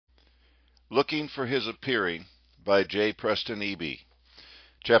Looking for His Appearing by J. Preston Eby.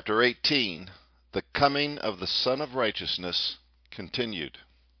 Chapter 18, The Coming of the Son of Righteousness, continued.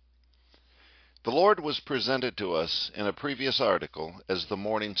 The Lord was presented to us in a previous article as the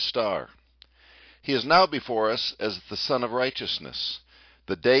morning star. He is now before us as the Son of Righteousness,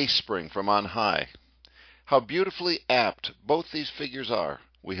 the day spring from on high. How beautifully apt both these figures are,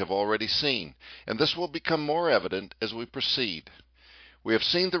 we have already seen, and this will become more evident as we proceed. We have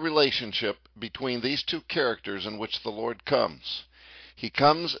seen the relationship between these two characters in which the Lord comes. He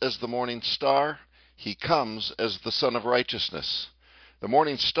comes as the morning star. He comes as the Son of Righteousness. The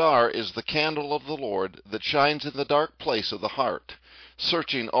morning star is the candle of the Lord that shines in the dark place of the heart,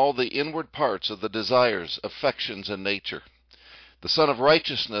 searching all the inward parts of the desires, affections, and nature. The Son of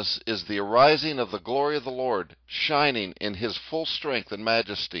Righteousness is the arising of the glory of the Lord, shining in His full strength and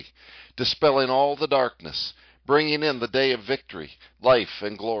majesty, dispelling all the darkness, bringing in the day of victory, life,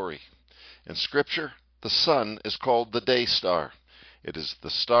 and glory. In Scripture, the sun is called the day star. It is the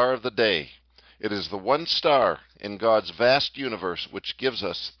star of the day. It is the one star in God's vast universe which gives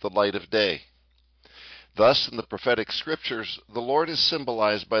us the light of day. Thus, in the prophetic Scriptures, the Lord is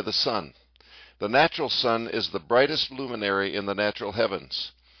symbolized by the sun. The natural sun is the brightest luminary in the natural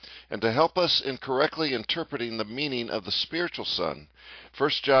heavens. And to help us in correctly interpreting the meaning of the spiritual sun, 1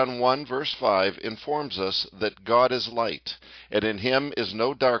 John 1 verse 5 informs us that God is light, and in Him is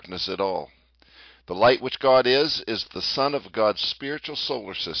no darkness at all. The light which God is the sun of God's spiritual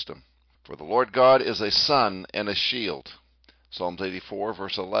solar system. For the Lord God is a sun and a shield. Psalms 84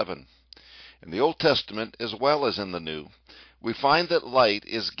 verse 11. In the Old Testament as well as in the New, we find that light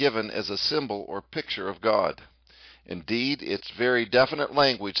is given as a symbol or picture of God. Indeed, its very definite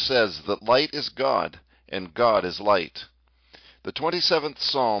language says that light is God, and God is light. The 27th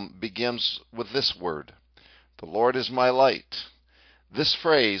Psalm begins with this word, "The Lord is my light." This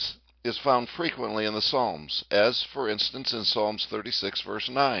phrase is found frequently in the Psalms, as, for instance, in Psalms 36 verse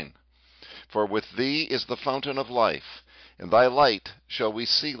 9. "For with Thee is the fountain of life, in Thy light shall we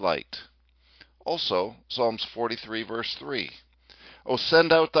see light." Also, Psalms 43 verse 3. "O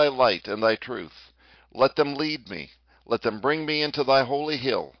send out Thy light and Thy truth. Let them lead me. Let them bring me into Thy holy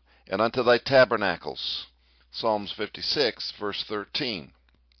hill, and unto Thy tabernacles." Psalms 56, verse 13.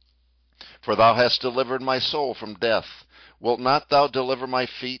 "For Thou hast delivered my soul from death. Wilt not Thou deliver my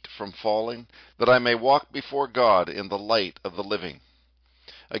feet from falling, that I may walk before God in the light of the living?"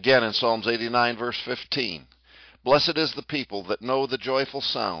 Again in Psalms 89, verse 15. "Blessed is the people that know the joyful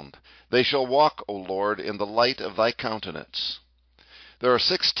sound. They shall walk, O Lord, in the light of Thy countenance." There are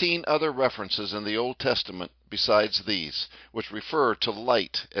 16 other references in the Old Testament besides these, which refer to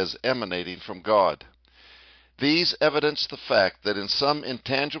light as emanating from God. These evidence the fact that in some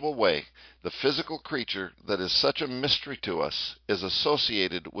intangible way, the physical creature that is such a mystery to us is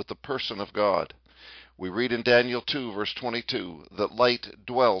associated with the person of God. We read in Daniel 2, verse 22, that light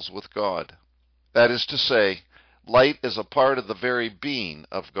dwells with God. That is to say, light is a part of the very being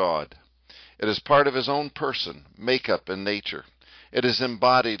of God. It is part of His own person, makeup, and nature. It is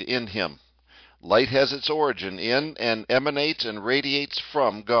embodied in Him. Light has its origin in and emanates and radiates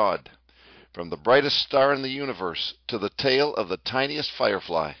from God. From the brightest star in the universe to the tail of the tiniest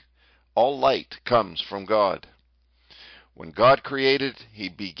firefly, all light comes from God. When God created, He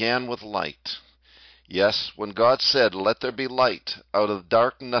began with light. Yes, when God said, "Let there be light," out of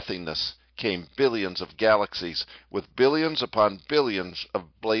dark nothingness came billions of galaxies with billions upon billions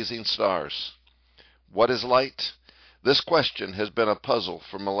of blazing stars. What is light? This question has been a puzzle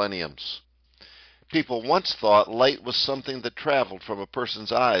for millenniums. People once thought light was something that traveled from a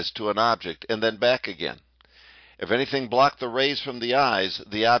person's eyes to an object and then back again. If anything blocked the rays from the eyes,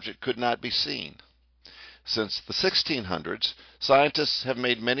 the object could not be seen. Since the 1600s, scientists have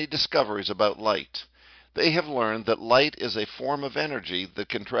made many discoveries about light. They have learned that light is a form of energy that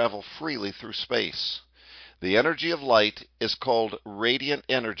can travel freely through space. The energy of light is called radiant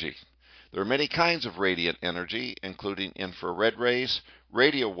energy. There are many kinds of radiant energy, including infrared rays,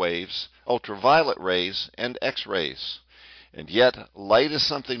 radio waves, ultraviolet rays, and X-rays. And yet, light is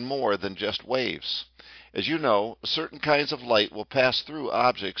something more than just waves. As you know, certain kinds of light will pass through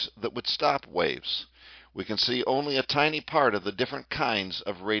objects that would stop waves. We can see only a tiny part of the different kinds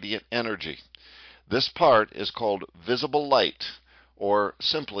of radiant energy. This part is called visible light, or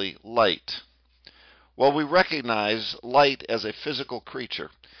simply light. While we recognize light as a physical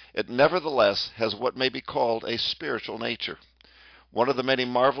creature, it nevertheless has what may be called a spiritual nature. One of the many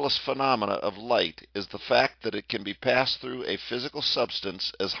marvelous phenomena of light is the fact that it can be passed through a physical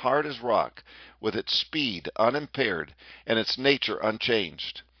substance as hard as rock, with its speed unimpaired and its nature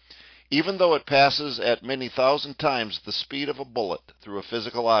unchanged. Even though it passes at many thousand times the speed of a bullet through a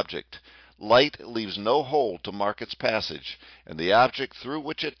physical object, light leaves no hole to mark its passage, and the object through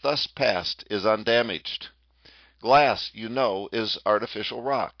which it thus passed is undamaged. Glass, you know, is artificial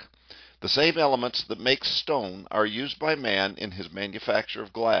rock. The same elements that make stone are used by man in his manufacture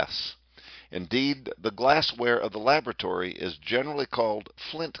of glass. Indeed, the glassware of the laboratory is generally called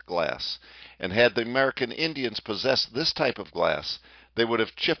flint glass, and had the American Indians possessed this type of glass, they would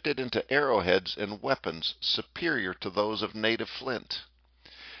have chipped it into arrowheads and weapons superior to those of native flint.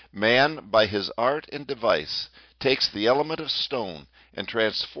 Man, by his art and device, takes the element of stone and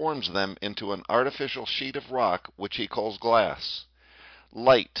transforms them into an artificial sheet of rock which he calls glass.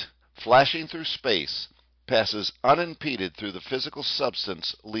 Light, flashing through space, passes unimpeded through the physical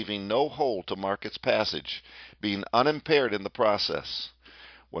substance, leaving no hole to mark its passage, being unimpaired in the process.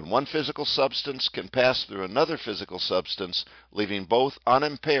 When one physical substance can pass through another physical substance, leaving both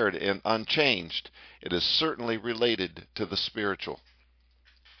unimpaired and unchanged, it is certainly related to the spiritual.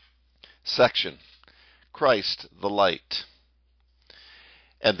 Section: Christ the Light.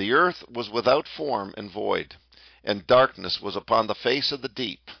 And the earth was without form and void, and darkness was upon the face of the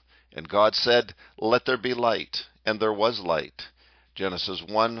deep. And God said, Let there be light, and there was light. Genesis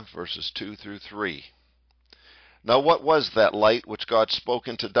 1, verses 2 through 3. Now what was that light which God spoke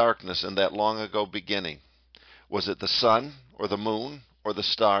into darkness in that long ago beginning? Was it the sun, or the moon, or the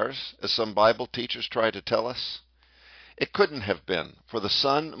stars, as some Bible teachers try to tell us? It couldn't have been, for the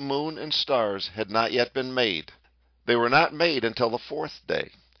sun, moon, and stars had not yet been made. They were not made until the fourth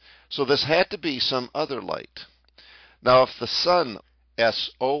day. So this had to be some other light. Now if the sun,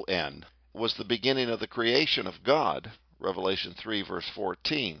 S-O-N, was the beginning of the creation of God, Revelation 3, verse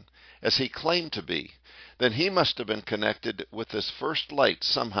 14, as he claimed to be, then he must have been connected with this first light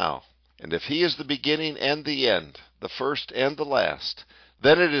somehow. And if he is the beginning and the end, the first and the last,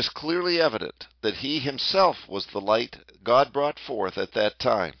 then it is clearly evident that he himself was the light God brought forth at that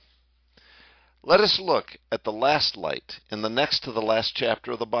time. Let us look at the last light in the next to the last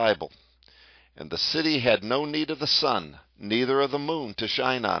chapter of the Bible. And the city had no need of the sun, neither of the moon to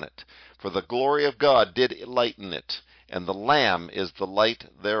shine on it, for the glory of God did lighten it, and the Lamb is the light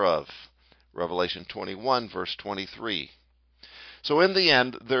thereof. Revelation 21, verse 23. So in the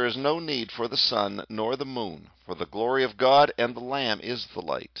end there is no need for the sun nor the moon, for the glory of God and the Lamb is the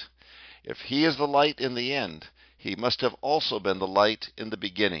light. If he is the light in the end, he must have also been the light in the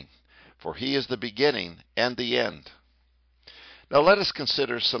beginning, for he is the beginning and the end. Now let us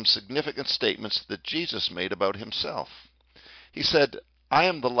consider some significant statements that Jesus made about himself. He said, I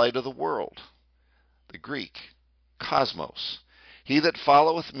am the light of the world. The Greek, cosmos. He that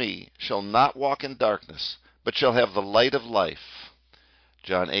followeth me shall not walk in darkness, but shall have the light of life.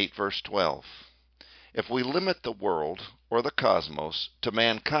 John 8, verse 12. If we limit the world, or the cosmos, to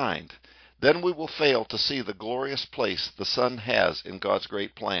mankind, then we will fail to see the glorious place the sun has in God's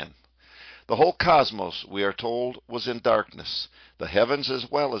great plan. The whole cosmos, we are told, was in darkness, the heavens as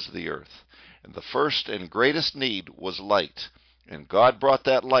well as the earth, and the first and greatest need was light, and God brought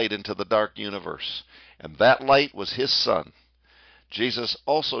that light into the dark universe, and that light was his Son. Jesus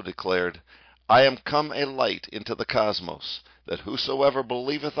also declared, I am come a light into the cosmos, that whosoever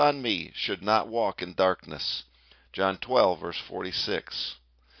believeth on me should not walk in darkness. John 12, verse 46.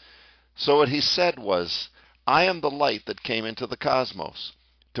 So what he said was, I am the light that came into the cosmos,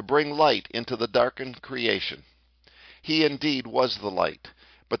 to bring light into the darkened creation. He indeed was the light,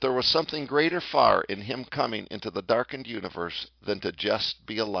 but there was something greater far in him coming into the darkened universe than to just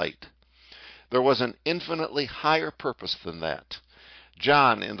be a light. There was an infinitely higher purpose than that.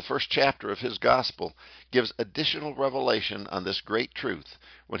 John, in the first chapter of his gospel, gives additional revelation on this great truth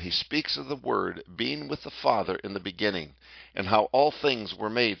when he speaks of the Word being with the Father in the beginning, and how all things were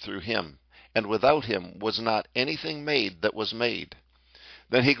made through him, and without him was not anything made that was made.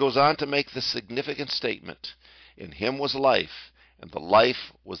 Then he goes on to make the significant statement, in him was life, and the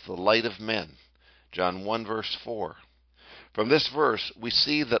life was the light of men. John 1, verse 4. From this verse, we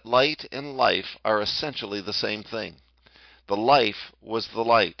see that light and life are essentially the same thing. The life was the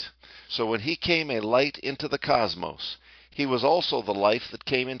light. So when he came a light into the cosmos, he was also the life that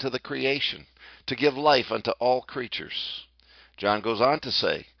came into the creation, to give life unto all creatures. John goes on to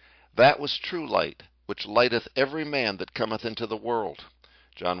say, that was true light, which lighteth every man that cometh into the world.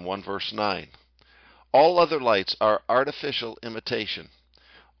 John 1, verse 9. All other lights are artificial imitation.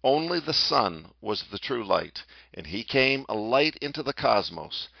 Only the sun was the true light, and he came a light into the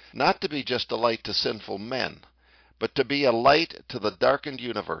cosmos, not to be just a light to sinful men, but to be a light to the darkened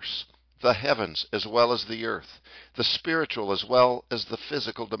universe, the heavens as well as the earth, the spiritual as well as the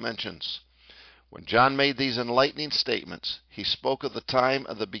physical dimensions. When John made these enlightening statements, he spoke of the time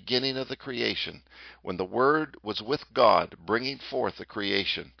of the beginning of the creation, when the Word was with God bringing forth the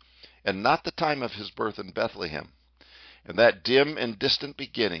creation, and not the time of his birth in Bethlehem. In that dim and distant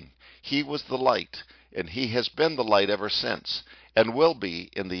beginning, he was the light, and he has been the light ever since, and will be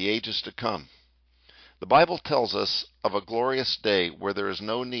in the ages to come. The Bible tells us of a glorious day where there is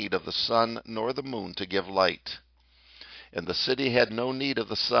no need of the sun nor the moon to give light. And the city had no need of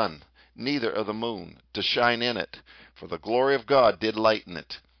the sun, neither of the moon, to shine in it, for the glory of God did lighten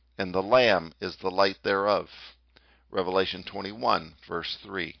it, and the Lamb is the light thereof. Revelation 21, verse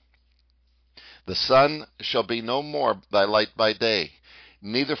 3. The sun shall be no more thy light by day,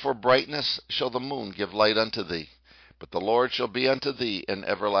 neither for brightness shall the moon give light unto thee, but the Lord shall be unto thee an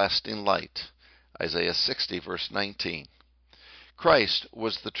everlasting light. Isaiah 60, verse 19. Christ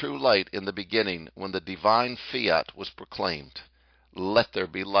was the true light in the beginning when the divine fiat was proclaimed, "Let there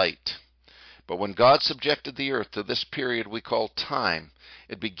be light." But when God subjected the earth to this period we call time,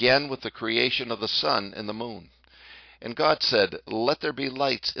 it began with the creation of the sun and the moon. And God said, "Let there be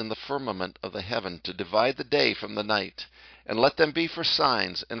lights in the firmament of the heaven to divide the day from the night, and let them be for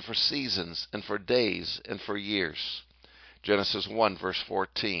signs and for seasons and for days and for years." Genesis 1, verse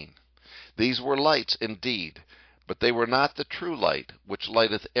 14. These were lights indeed, but they were not the true light, which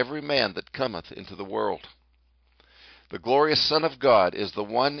lighteth every man that cometh into the world. The glorious Son of God is the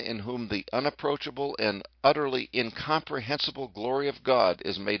one in whom the unapproachable and utterly incomprehensible glory of God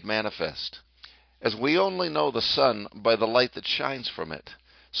is made manifest. As we only know the sun by the light that shines from it,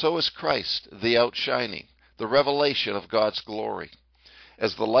 so is Christ the outshining, the revelation of God's glory.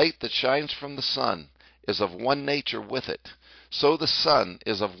 As the light that shines from the sun is of one nature with it, so the Son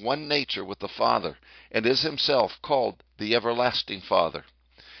is of one nature with the Father, and is himself called the everlasting Father.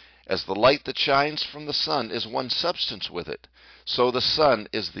 As the light that shines from the sun is one substance with it, so the Son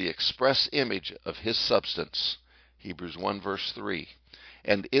is the express image of his substance. Hebrews 1, verse 3.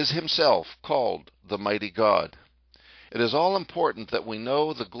 And is himself called the mighty God. It is all important that we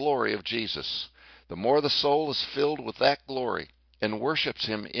know the glory of Jesus. The more the soul is filled with that glory, and worships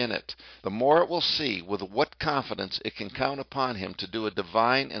him in it, the more it will see with what confidence it can count upon him to do a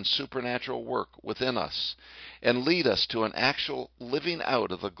divine and supernatural work within us, and lead us to an actual living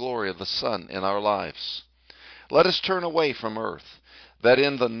out of the glory of the Son in our lives. Let us turn away from earth, that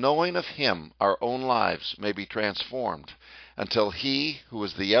in the knowing of him our own lives may be transformed, until he, who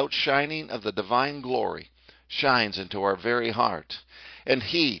is the outshining of the divine glory, shines into our very heart, and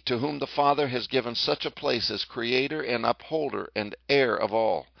he, to whom the Father has given such a place as Creator and Upholder and Heir of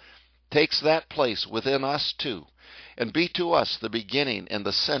all, takes that place within us too, and be to us the beginning and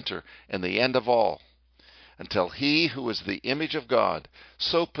the center and the end of all, until he, who is the image of God,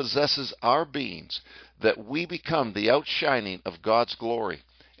 so possesses our beings that we become the outshining of God's glory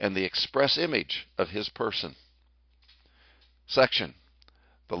and the express image of his person. Section: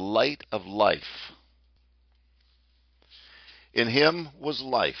 The Light of Life. In him was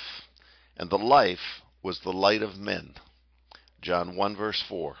life, and the life was the light of men. John 1, verse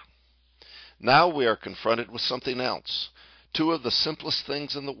 4. Now we are confronted with something else, two of the simplest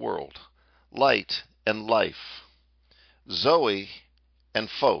things in the world, light and life. Zoe and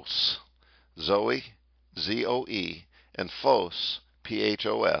phos. Zoe, Z-O-E, and phos,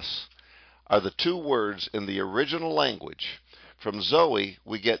 P-H-O-S, are the two words in the original language. From Zoe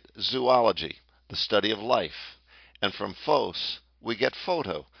we get zoology, the study of life. And from phos, we get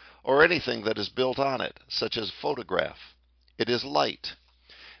photo, or anything that is built on it, such as photograph. It is light.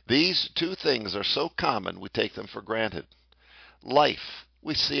 These two things are so common we take them for granted. Life,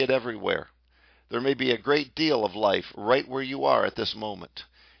 we see it everywhere. There may be a great deal of life right where you are at this moment.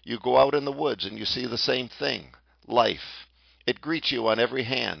 You go out in the woods and you see the same thing, life. It greets you on every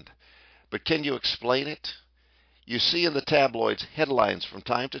hand. But can you explain it? You see in the tabloids headlines from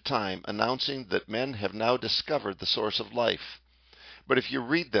time to time announcing that men have now discovered the source of life. But if you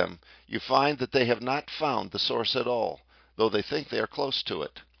read them, you find that they have not found the source at all, though they think they are close to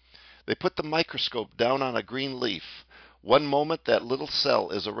it. They put the microscope down on a green leaf. One moment that little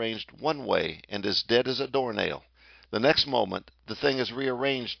cell is arranged one way and as dead as a doornail. The next moment the thing is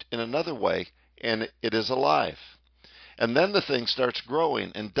rearranged in another way and it is alive. And then the thing starts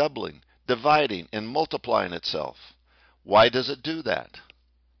growing and doubling, dividing and multiplying itself. Why does it do that?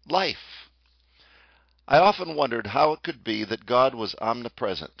 Life. I often wondered how it could be that God was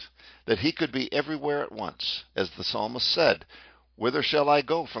omnipresent, that he could be everywhere at once, as the psalmist said, "Whither shall I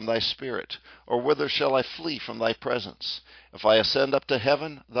go from thy spirit? Or whither shall I flee from thy presence? If I ascend up to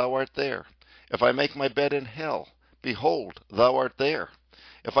heaven, thou art there. If I make my bed in hell, behold, thou art there.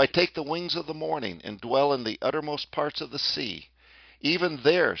 If I take the wings of the morning and dwell in the uttermost parts of the sea, even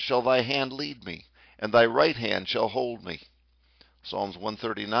there shall thy hand lead me, and thy right hand shall hold me." Psalms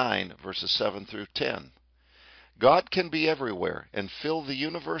 139, verses 7 through 10. God can be everywhere and fill the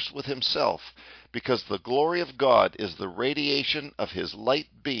universe with himself, because the glory of God is the radiation of his light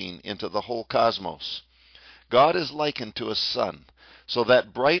being into the whole cosmos. God is likened to a sun, so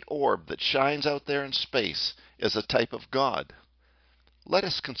that bright orb that shines out there in space is a type of God. Let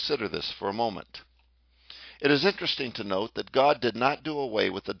us consider this for a moment. It is interesting to note that God did not do away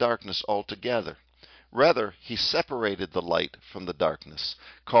with the darkness altogether. Rather, he separated the light from the darkness,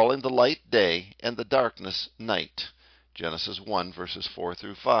 calling the light day and the darkness night. Genesis 1, verses 4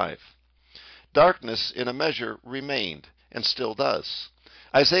 through 5. Darkness, in a measure, remained, and still does.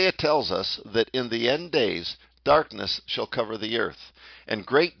 Isaiah tells us that in the end days darkness shall cover the earth, and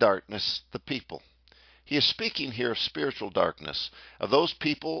great darkness the people. He is speaking here of spiritual darkness, of those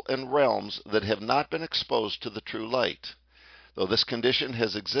people and realms that have not been exposed to the true light. Though this condition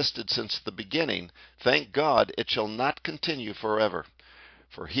has existed since the beginning, thank God it shall not continue forever.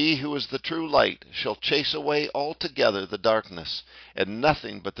 For he who is the true light shall chase away altogether the darkness, and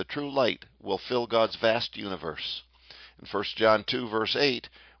nothing but the true light will fill God's vast universe. In 1 John 2, verse 8,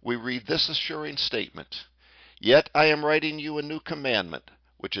 we read this assuring statement, "Yet I am writing you a new commandment,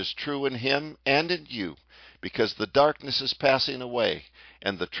 which is true in him and in you, because the darkness is passing away,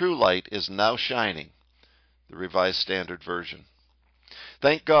 and the true light is now shining." The Revised Standard Version.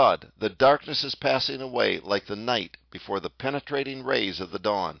 Thank God, the darkness is passing away like the night before the penetrating rays of the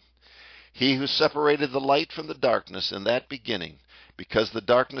dawn. He who separated the light from the darkness in that beginning, because the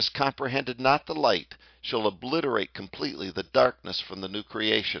darkness comprehended not the light, shall obliterate completely the darkness from the new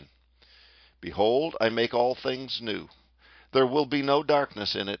creation. "Behold, I make all things new." There will be no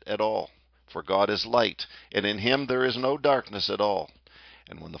darkness in it at all, for God is light, and in him there is no darkness at all.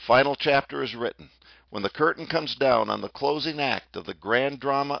 And when the final chapter is written, when the curtain comes down on the closing act of the grand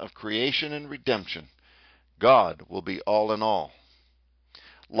drama of creation and redemption, God will be all in all.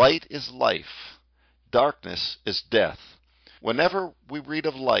 Light is life. Darkness is death. Whenever we read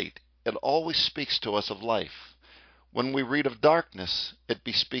of light, it always speaks to us of life. When we read of darkness, it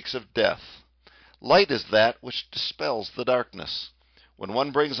bespeaks of death. Light is that which dispels the darkness. When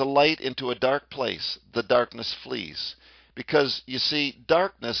one brings a light into a dark place, the darkness flees. Because, you see,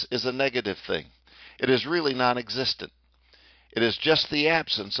 darkness is a negative thing. It is really non-existent. It is just the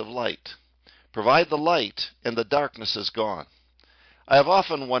absence of light. Provide the light, and the darkness is gone. I have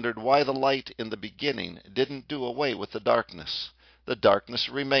often wondered why the light in the beginning didn't do away with the darkness. The darkness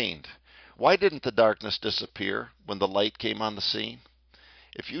remained. Why didn't the darkness disappear when the light came on the scene?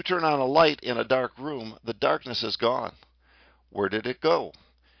 If you turn on a light in a dark room, the darkness is gone. Where did it go?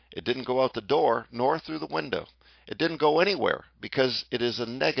 It didn't go out the door, nor through the window. It didn't go anywhere, because it is a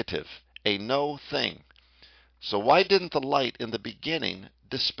negative, a no thing. So why didn't the light in the beginning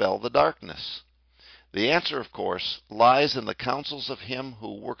dispel the darkness? The answer, of course, lies in the counsels of him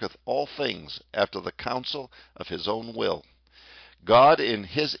who worketh all things after the counsel of his own will. God, in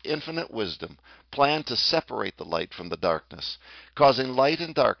his infinite wisdom, planned to separate the light from the darkness, causing light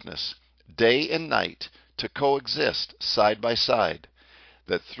and darkness, day and night, to coexist side by side,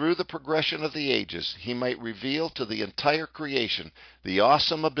 that through the progression of the ages he might reveal to the entire creation the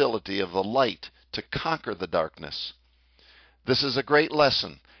awesome ability of the light to conquer the darkness. This is a great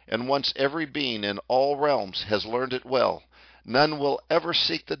lesson, and once every being in all realms has learned it well, none will ever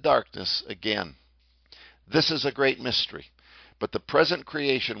seek the darkness again. This is a great mystery. But the present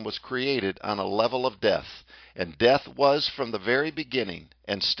creation was created on a level of death, and death was from the very beginning,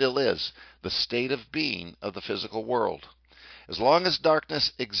 and still is, the state of being of the physical world. As long as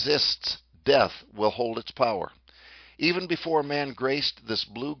darkness exists, death will hold its power. Even before man graced this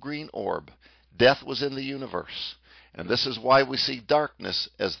blue-green orb, death was in the universe, and this is why we see darkness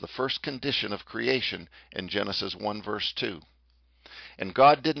as the first condition of creation in Genesis 1 verse 2. And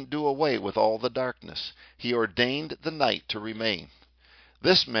God didn't do away with all the darkness. He ordained the night to remain.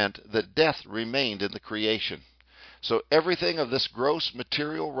 This meant that death remained in the creation. So everything of this gross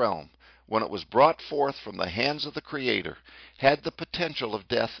material realm, when it was brought forth from the hands of the Creator, had the potential of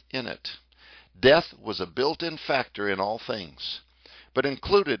death in it. Death was a built-in factor in all things. But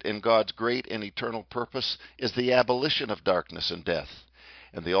included in God's great and eternal purpose is the abolition of darkness and death.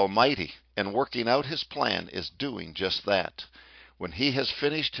 And the Almighty, in working out his plan, is doing just that. When he has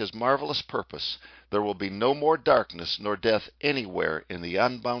finished his marvelous purpose, there will be no more darkness nor death anywhere in the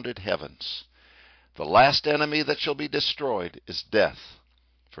unbounded heavens. The last enemy that shall be destroyed is death.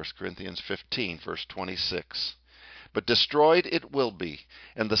 1 Corinthians 15, verse 26. But destroyed it will be,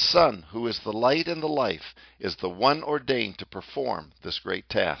 and the Son, who is the light and the life, is the one ordained to perform this great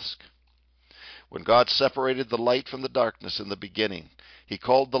task. When God separated the light from the darkness in the beginning, he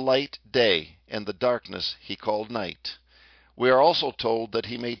called the light day, and the darkness he called night. We are also told that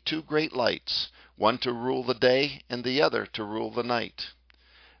he made two great lights, one to rule the day and the other to rule the night.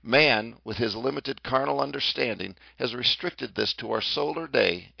 Man, with his limited carnal understanding, has restricted this to our solar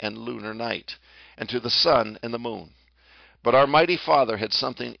day and lunar night, and to the sun and the moon. But our mighty Father had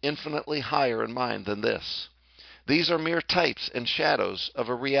something infinitely higher in mind than this. These are mere types and shadows of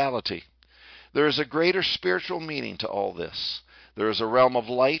a reality. There is a greater spiritual meaning to all this. There is a realm of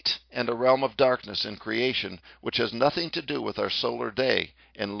light and a realm of darkness in creation which has nothing to do with our solar day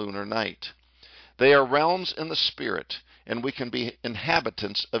and lunar night. They are realms in the spirit, and we can be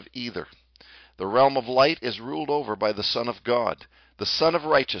inhabitants of either. The realm of light is ruled over by the Son of God, the Son of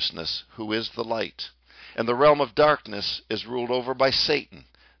Righteousness, who is the light. And the realm of darkness is ruled over by Satan,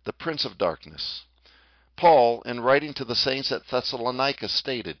 the prince of darkness. Paul, in writing to the saints at Thessalonica,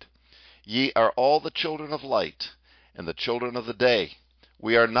 stated, "Ye are all the children of light, and the children of the day.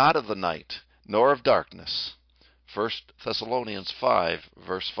 We are not of the night, nor of darkness." 1 Thessalonians 5,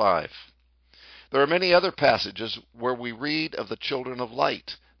 verse 5. There are many other passages where we read of the children of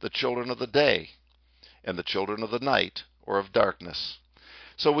light, the children of the day, and the children of the night, or of darkness.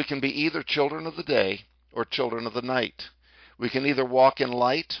 So we can be either children of the day or children of the night. We can either walk in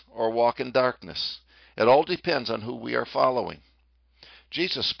light or walk in darkness. It all depends on who we are following.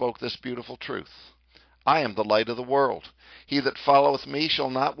 Jesus spoke this beautiful truth. "I am the light of the world. He that followeth me shall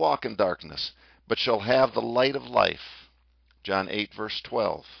not walk in darkness, but shall have the light of life." John 8, verse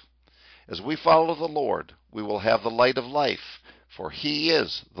 12. As we follow the Lord, we will have the light of life, for He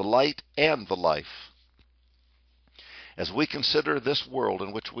is the light and the life. As we consider this world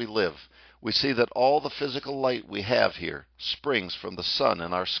in which we live, we see that all the physical light we have here springs from the sun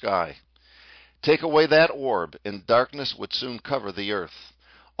in our sky. Take away that orb, and darkness would soon cover the earth.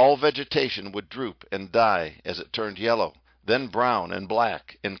 All vegetation would droop and die as it turned yellow, then brown and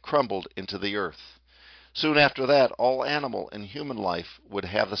black, and crumbled into the earth. Soon after that, all animal and human life would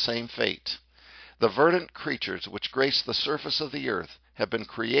have the same fate. The verdant creatures which grace the surface of the earth have been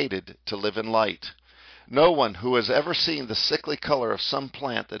created to live in light. No one who has ever seen the sickly color of some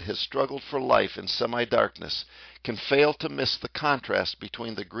plant that has struggled for life in semi-darkness can fail to miss the contrast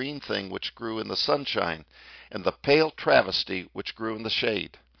between the green thing which grew in the sunshine and the pale travesty which grew in the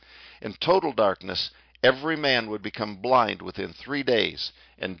shade. In total darkness, every man would become blind within 3 days,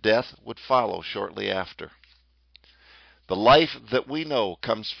 and death would follow shortly after. The life that we know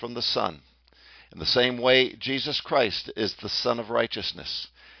comes from the Son. In the same way, Jesus Christ is the Son of Righteousness.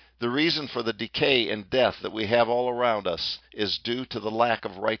 The reason for the decay and death that we have all around us is due to the lack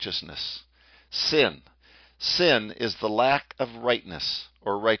of righteousness. Sin. Sin is the lack of rightness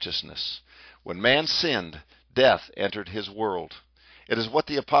or righteousness. When man sinned, death entered his world. It is what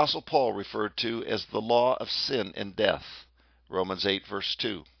the Apostle Paul referred to as the law of sin and death. Romans 8, verse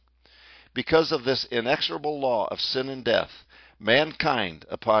 2. Because of this inexorable law of sin and death, mankind,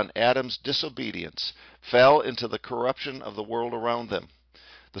 upon Adam's disobedience, fell into the corruption of the world around them.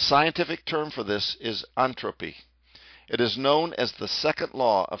 The scientific term for this is entropy. It is known as the second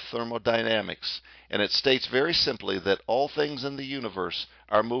law of thermodynamics, and it states very simply that all things in the universe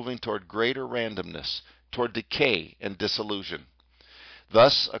are moving toward greater randomness, toward decay and dissolution.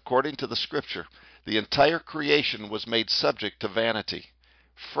 Thus, according to the Scripture, the entire creation was made subject to vanity,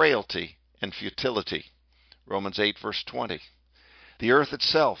 frailty, and futility. Romans 8, verse 20. The earth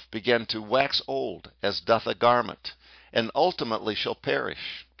itself began to wax old, as doth a garment, and ultimately shall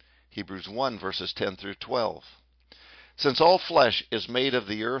perish. Hebrews 1, verses 10 through 12. Since all flesh is made of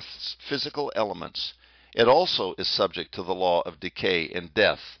the earth's physical elements, it also is subject to the law of decay and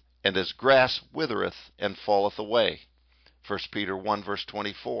death, and as grass withereth and falleth away. 1 Peter 1, verse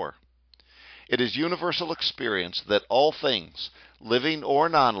 24. It is universal experience that all things, living or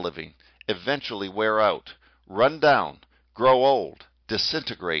non-living, eventually wear out, run down, grow old,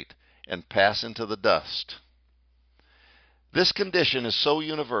 disintegrate, and pass into the dust. This condition is so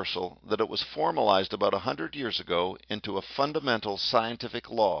universal that it was formalized about 100 years ago into a fundamental scientific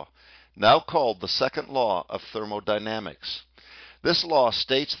law, now called the second law of thermodynamics. This law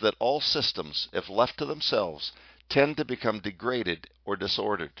states that all systems, if left to themselves, tend to become degraded or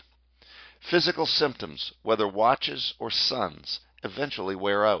disordered. Physical symptoms, whether watches or suns, eventually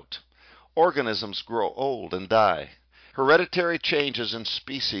wear out. Organisms grow old and die. Hereditary changes in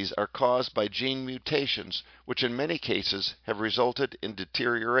species are caused by gene mutations, which in many cases have resulted in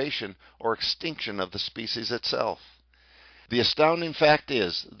deterioration or extinction of the species itself. The astounding fact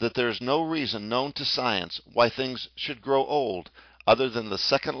is that there is no reason known to science why things should grow old other than the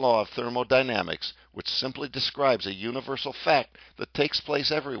second law of thermodynamics, which simply describes a universal fact that takes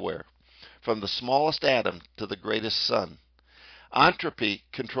place everywhere, from the smallest atom to the greatest sun. Entropy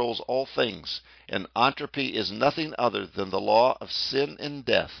controls all things, and entropy is nothing other than the law of sin and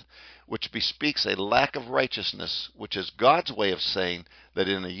death, which bespeaks a lack of righteousness, which is God's way of saying that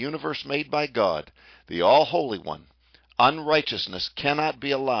in a universe made by God, the All-Holy One, unrighteousness cannot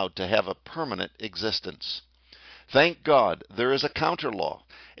be allowed to have a permanent existence. Thank God there is a counter law,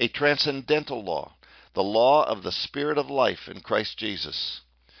 a transcendental law, the law of the Spirit of life in Christ Jesus.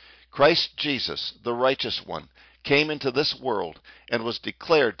 Christ Jesus, the righteous one, came into this world and was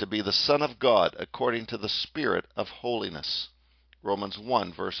declared to be the Son of God according to the Spirit of holiness. Romans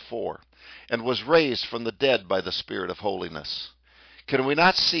 1, verse 4, and was raised from the dead by the Spirit of holiness. Can we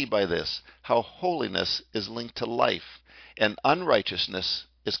not see by this how holiness is linked to life, and unrighteousness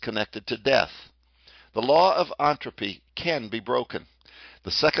is connected to death? The law of entropy can be broken.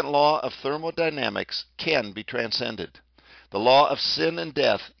 The second law of thermodynamics can be transcended. The law of sin and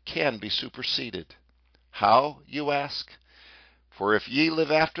death can be superseded. How, you ask? For if ye live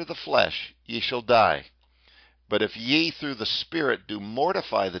after the flesh, ye shall die. But if ye through the Spirit do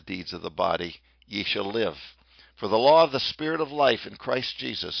mortify the deeds of the body, ye shall live. For the law of the Spirit of life in Christ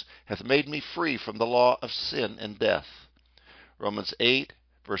Jesus hath made me free from the law of sin and death. Romans 8,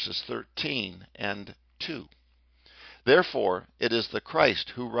 verses 13 and 2. Therefore it is the Christ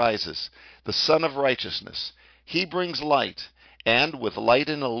who rises, the Son of righteousness. He brings light, and with light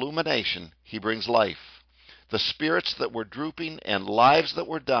and illumination he brings life. The spirits that were drooping, and lives that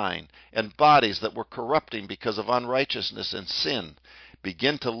were dying, and bodies that were corrupting because of unrighteousness and sin,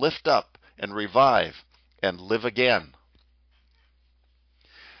 begin to lift up and revive and live again.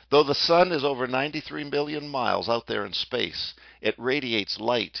 Though the sun is over 93 million miles out there in space, it radiates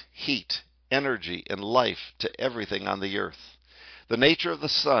light, heat, energy, and life to everything on the earth. The nature of the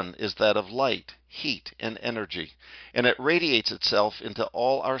sun is that of light, heat, and energy, and it radiates itself into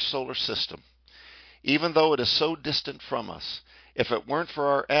all our solar system. Even though it is so distant from us, if it weren't for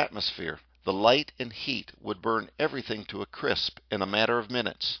our atmosphere, the light and heat would burn everything to a crisp in a matter of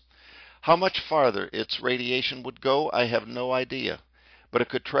minutes. How much farther its radiation would go, I have no idea, but it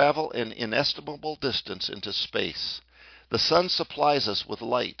could travel an inestimable distance into space. The sun supplies us with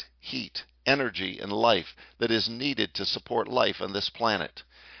light, heat, energy, and life that is needed to support life on this planet.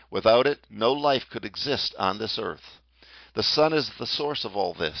 Without it, no life could exist on this earth. The sun is the source of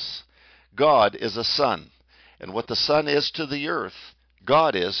all this. God is a sun, and what the sun is to the earth,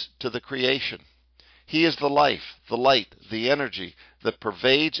 God is to the creation. He is the life, the light, the energy that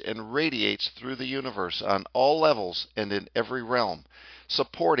pervades and radiates through the universe on all levels and in every realm,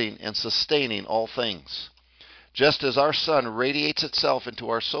 supporting and sustaining all things. Just as our sun radiates itself into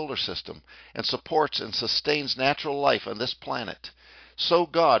our solar system and supports and sustains natural life on this planet, so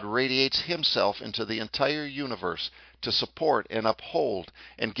God radiates himself into the entire universe to support and uphold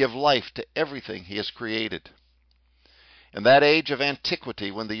and give life to everything he has created. In that age of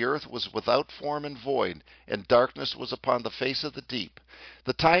antiquity, when the earth was without form and void, and darkness was upon the face of the deep,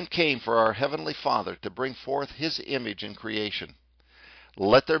 the time came for our Heavenly Father to bring forth his image in creation.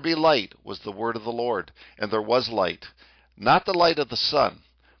 Let there be light was the word of the Lord, and there was light. Not the light of the sun,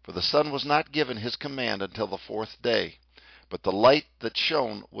 for the sun was not given his command until the fourth day. But the light that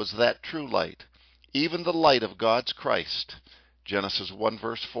shone was that true light, even the light of God's Christ. Genesis 1,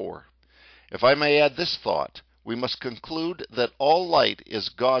 verse 4. If I may add this thought, we must conclude that all light is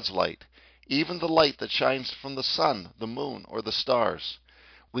God's light, even the light that shines from the sun, the moon, or the stars.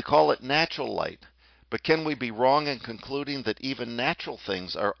 We call it natural light. But can we be wrong in concluding that even natural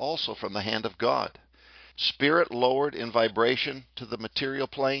things are also from the hand of God? Spirit lowered in vibration to the material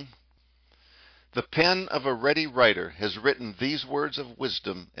plane? The pen of a ready writer has written these words of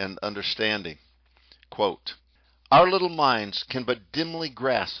wisdom and understanding. Quote, our little minds can but dimly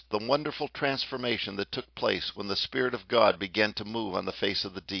grasp the wonderful transformation that took place when the Spirit of God began to move on the face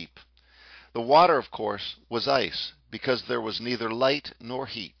of the deep. The water, of course, was ice, because there was neither light nor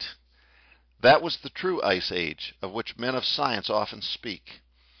heat. That was the true ice age, of which men of science often speak.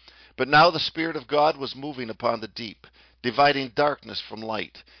 But now the Spirit of God was moving upon the deep, dividing darkness from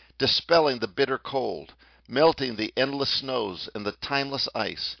light, dispelling the bitter cold, melting the endless snows and the timeless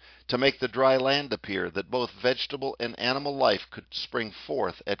ice, to make the dry land appear that both vegetable and animal life could spring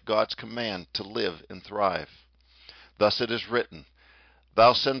forth at God's command to live and thrive. Thus it is written,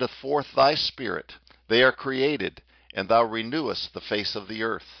 Thou sendest forth thy Spirit, they are created, and thou renewest the face of the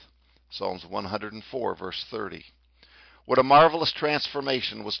earth. Psalms 104, verse 30. What a marvelous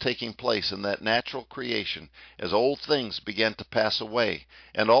transformation was taking place in that natural creation as old things began to pass away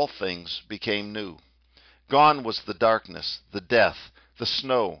and all things became new. Gone was the darkness, the death, the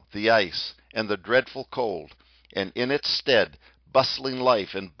snow, the ice, and the dreadful cold, and in its stead bustling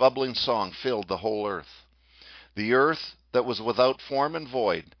life and bubbling song filled the whole earth. The earth that was without form and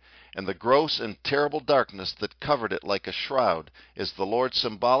void, and the gross and terrible darkness that covered it like a shroud is the Lord's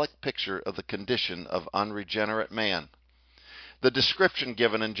symbolic picture of the condition of unregenerate man. The description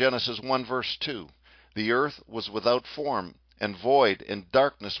given in Genesis 1 verse 2, the earth was without form and void, and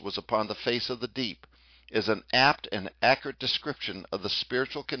darkness was upon the face of the deep, is an apt and accurate description of the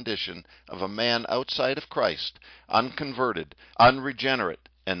spiritual condition of a man outside of Christ, unconverted, unregenerate,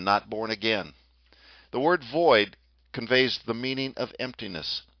 and not born again. The word void conveys the meaning of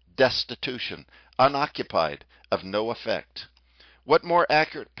emptiness, destitution, unoccupied, of no effect. What more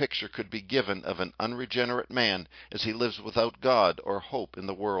accurate picture could be given of an unregenerate man as he lives without God or hope in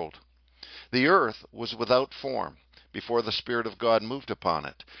the world? The earth was without form before the Spirit of God moved upon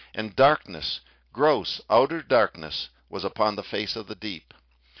it, and darkness, gross outer darkness, was upon the face of the deep.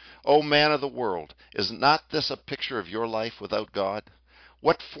 O man of the world, is not this a picture of your life without God?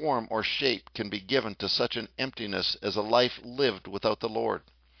 What form or shape can be given to such an emptiness as a life lived without the Lord?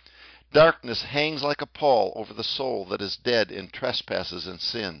 Darkness hangs like a pall over the soul that is dead in trespasses and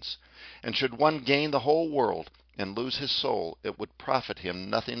sins. And should one gain the whole world and lose his soul, it would profit him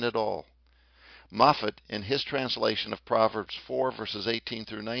nothing at all. Moffat, in his translation of Proverbs 4 verses 18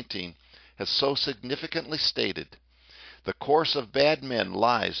 through 19, has so significantly stated, "The course of bad men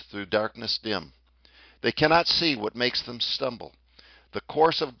lies through darkness dim. They cannot see what makes them stumble. The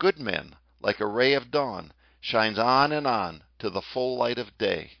course of good men, like a ray of dawn, shines on and on to the full light of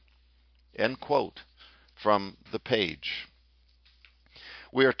day." End quote from the page.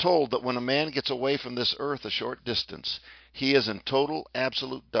 We are told that when a man gets away from this earth a short distance, he is in total,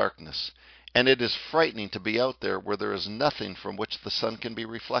 absolute darkness, and it is frightening to be out there where there is nothing from which the sun can be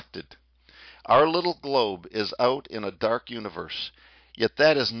reflected. Our little globe is out in a dark universe, yet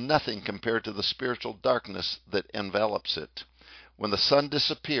that is nothing compared to the spiritual darkness that envelops it. When the sun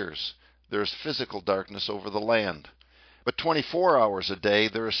disappears, there is physical darkness over the land. But 24 hours a day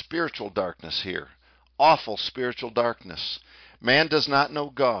there is spiritual darkness here, awful spiritual darkness. Man does not know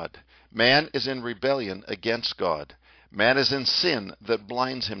God. Man is in rebellion against God. Man is in sin that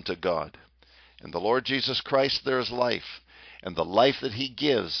blinds him to God. In the Lord Jesus Christ there is life, and the life that he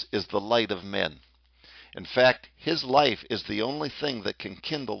gives is the light of men. In fact, his life is the only thing that can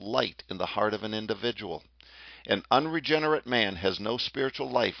kindle light in the heart of an individual. An unregenerate man has no spiritual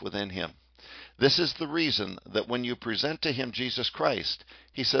life within him. This is the reason that when you present to him Jesus Christ,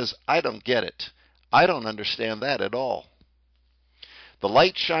 he says, "I don't get it. I don't understand that at all." The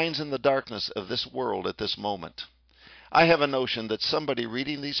light shines in the darkness of this world at this moment. I have a notion that somebody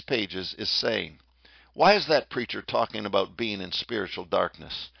reading these pages is saying, "Why is that preacher talking about being in spiritual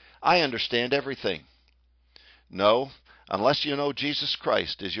darkness? I understand everything." No, unless you know Jesus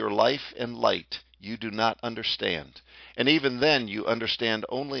Christ is your life and light, you do not understand. And even then you understand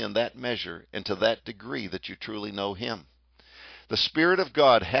only in that measure and to that degree that you truly know him. The Spirit of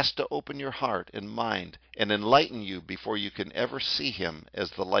God has to open your heart and mind and enlighten you before you can ever see him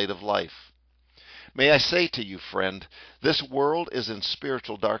as the light of life. May I say to you, friend, this world is in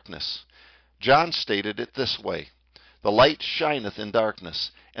spiritual darkness. John stated it this way, "The light shineth in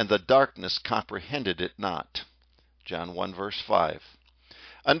darkness, and the darkness comprehended it not." John 1 verse 5.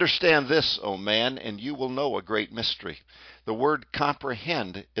 Understand this, O man, and you will know a great mystery. The word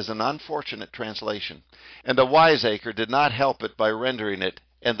comprehend is an unfortunate translation, and a wiseacre did not help it by rendering it,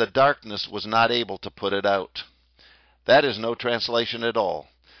 "and the darkness was not able to put it out." That is no translation at all.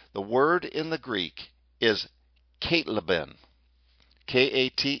 The word in the Greek is katleben,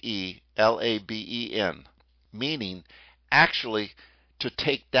 K-A-T-E-L-A-B-E-N, meaning actually to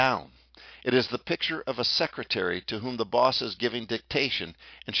take down. It is the picture of a secretary to whom the boss is giving dictation,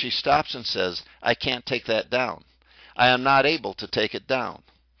 and she stops and says, "I can't take that down. I am not able to take it down."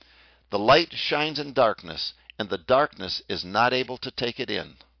 The light shines in darkness, and the darkness is not able to take it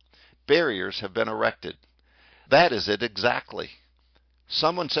in. Barriers have been erected. That is it exactly.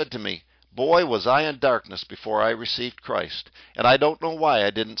 Someone said to me, "Boy, was I in darkness before I received Christ, and I don't know why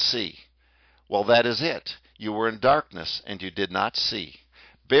I didn't see." Well, that is it. You were in darkness, and you did not see.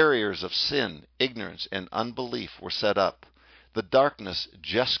 Barriers of sin, ignorance, and unbelief were set up. The darkness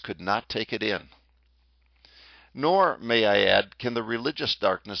just could not take it in. Nor, may I add, can the religious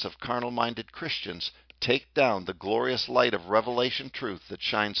darkness of carnal-minded Christians take down the glorious light of revelation truth that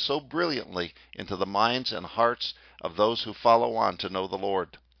shines so brilliantly into the minds and hearts of those who follow on to know the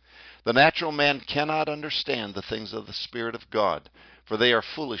Lord. The natural man cannot understand the things of the Spirit of God, for they are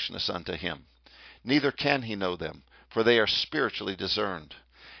foolishness unto him. Neither can he know them, for they are spiritually discerned.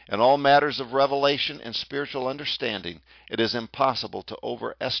 In all matters of revelation and spiritual understanding, it is impossible to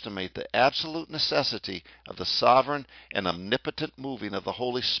overestimate the absolute necessity of the sovereign and omnipotent moving of the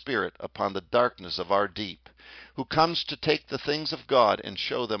Holy Spirit upon the darkness of our deep, who comes to take the things of God and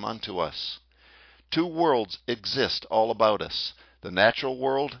show them unto us. Two worlds exist all about us, the natural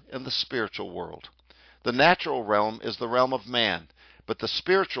world and the spiritual world. The natural realm is the realm of man, but the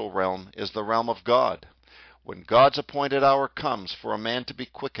spiritual realm is the realm of God. When God's appointed hour comes for a man to be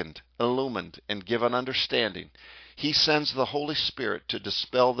quickened, illumined, and given understanding, He sends the Holy Spirit to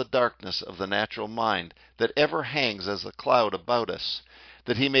dispel the darkness of the natural mind that ever hangs as a cloud about us,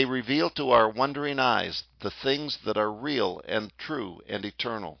 that He may reveal to our wondering eyes the things that are real and true and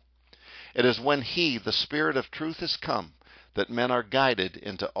eternal. It is when He, the Spirit of truth, is come, that men are guided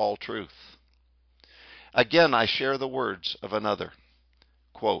into all truth. Again I share the words of another.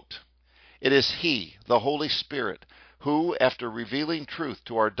 Quote, "It is He, the Holy Spirit, who, after revealing truth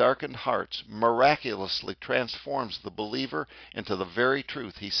to our darkened hearts, miraculously transforms the believer into the very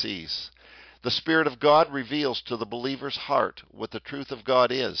truth he sees. The Spirit of God reveals to the believer's heart what the truth of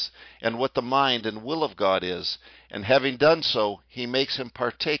God is, and what the mind and will of God is, and having done so, He makes him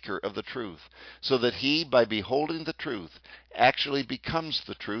partaker of the truth, so that he, by beholding the truth, actually becomes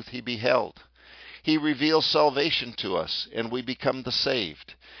the truth he beheld. He reveals salvation to us, and we become the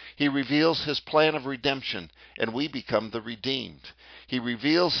saved. He reveals His plan of redemption, and we become the redeemed. He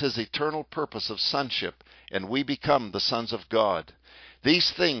reveals His eternal purpose of sonship, and we become the sons of God. These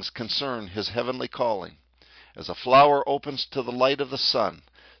things concern His heavenly calling. As a flower opens to the light of the sun,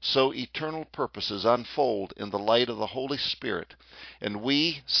 so eternal purposes unfold in the light of the Holy Spirit, and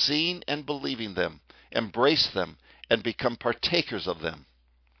we, seeing and believing them, embrace them, and become partakers of them."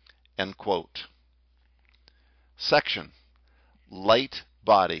 End quote. Section: Light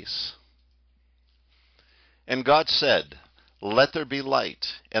Bodies. And God said, "Let there be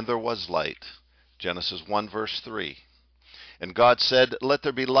light, and there was light." Genesis 1 verse 3. And God said, "Let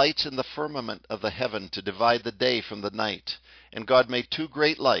there be lights in the firmament of the heaven to divide the day from the night." And God made two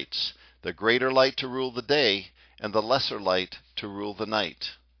great lights, the greater light to rule the day, and the lesser light to rule the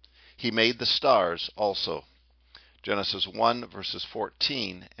night. He made the stars also. Genesis 1 verses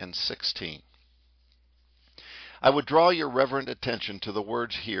 14 and 16. I would draw your reverent attention to the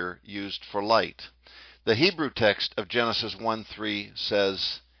words here used for light. The Hebrew text of Genesis 1:3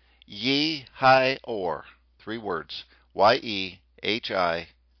 says, Ye hi or, three words, Y-E-H-I-O-R.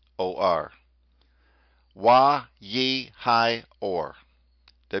 Wa ye hi or,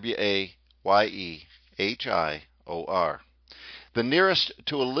 W-A-Y-E-H-I-O-R. The nearest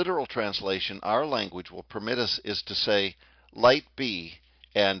to a literal translation our language will permit us is to say, light be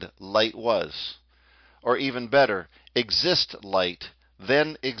and light was. Or even better, exist light,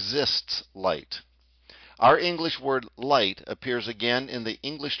 then exists light. Our English word light appears again in the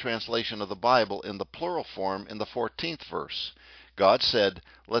English translation of the Bible in the plural form in the 14th verse. God said,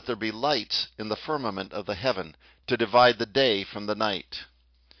 "Let there be lights in the firmament of the heaven to divide the day from the night."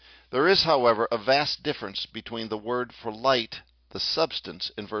 There is, however, a vast difference between the word for light, the substance,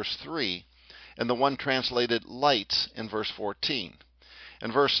 in verse 3, and the one translated lights in verse 14.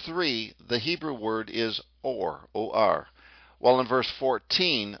 In verse 3, the Hebrew word is or, O-R, while in verse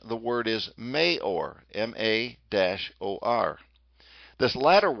 14, the word is may-or, M-A-O-R. This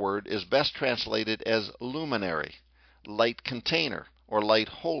latter word is best translated as luminary, light container, or light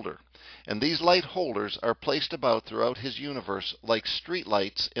holder, and these light holders are placed about throughout His universe like street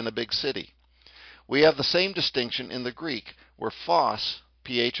lights in a big city. We have the same distinction in the Greek, where phos,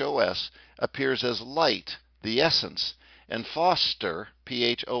 P-H-O-S, appears as light, the essence, and phoster,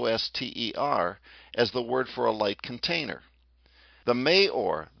 P-H-O-S-T-E-R, as the word for a light container. The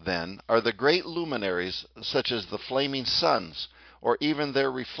May-or, then, are the great luminaries such as the flaming suns, or even their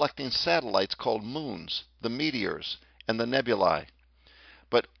reflecting satellites called moons, the meteors, and the nebulae.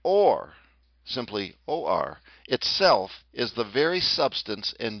 But or, simply O-R, itself is the very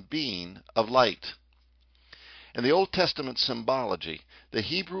substance and being of light. In the Old Testament symbology, the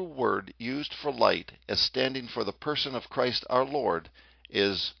Hebrew word used for light as standing for the person of Christ our Lord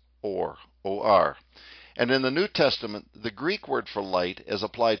is or, O-R. And in the New Testament, the Greek word for light as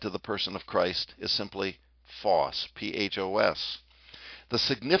applied to the person of Christ is simply phos, P-H-O-S. The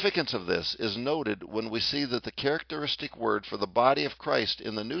significance of this is noted when we see that the characteristic word for the body of Christ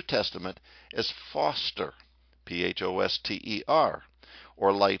in the New Testament is phoster, P-H-O-S-T-E-R,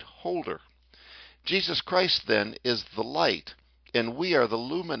 or light holder. Jesus Christ, then, is the light, and we are the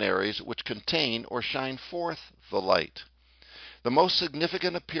luminaries which contain or shine forth the light. The most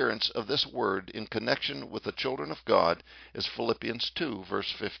significant appearance of this word in connection with the children of God is Philippians 2,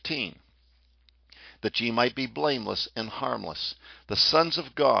 verse 15. that ye might be blameless and harmless, the sons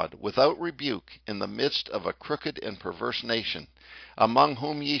of God, without rebuke, in the midst of a crooked and perverse nation, among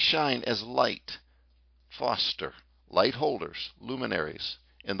whom ye shine as light, Chpter, light holders, luminaries,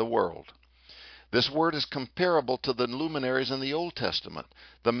 in the world. This word is comparable to the luminaries in the Old Testament,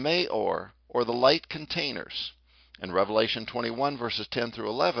 the Maor, or the light containers. In Revelation 21, verses 10 through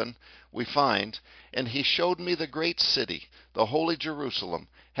 11, we find, "And he showed me the great city, the holy Jerusalem,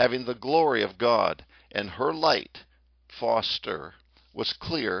 having the glory of God, and her light, Chpter, was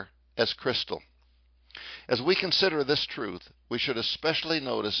clear as crystal." As we consider this truth, we should especially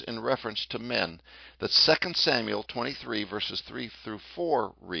notice in reference to men that 2 Samuel 23, verses 3 through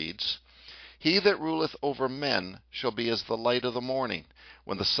 4 reads, "He that ruleth over men shall be as the light of the morning,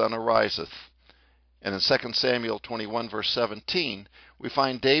 when the sun ariseth." And in 2 Samuel 21, verse 17, we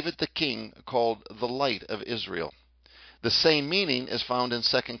find David the king called the light of Israel. The same meaning is found in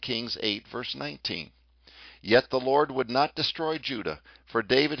 2 Kings 8, verse 19. "Yet the Lord would not destroy Judah for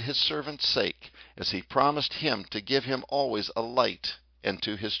David his servant's sake, as he promised him to give him always a light, and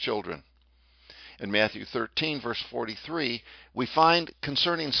to his children." In Matthew 13, verse 43, we find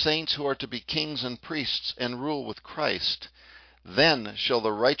concerning saints who are to be kings and priests and rule with Christ, "Then shall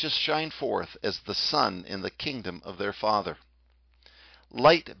the righteous shine forth as the sun in the kingdom of their Father."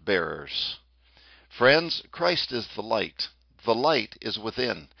 Light bearers. Friends, Christ is the light. The light is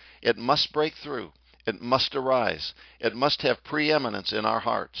within. It must break through. It must arise. It must have preeminence in our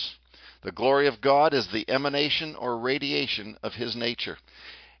hearts. The glory of God is the emanation or radiation of His nature,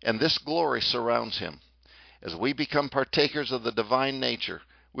 and this glory surrounds Him. As we become partakers of the divine nature,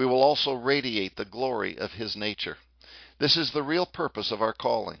 we will also radiate the glory of His nature. This is the real purpose of our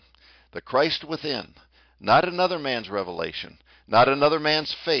calling. The Christ within, not another man's revelation, not another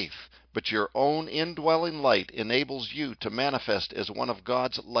man's faith, but your own indwelling light enables you to manifest as one of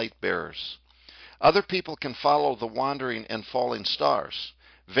God's light bearers. Other people can follow the wandering and falling stars,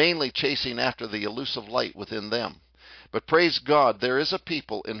 vainly chasing after the elusive light within them. But praise God, there is a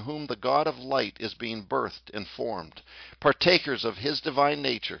people in whom the God of light is being birthed and formed, partakers of His divine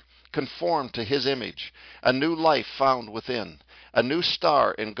nature, conformed to His image, a new life found within, a new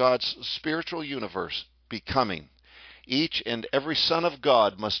star in God's spiritual universe becoming. Each and every son of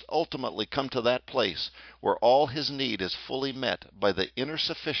God must ultimately come to that place where all his need is fully met by the inner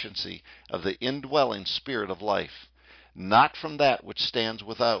sufficiency of the indwelling Spirit of life, not from that which stands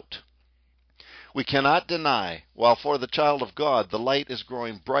without. We cannot deny, while for the child of God the light is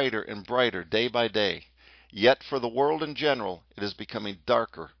growing brighter and brighter day by day, yet for the world in general it is becoming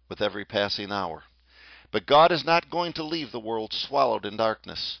darker with every passing hour. But God is not going to leave the world swallowed in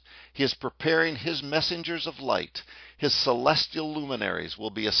darkness. He is preparing His messengers of light. His celestial luminaries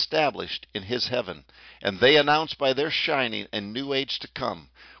will be established in His heaven, and they announce by their shining a new age to come,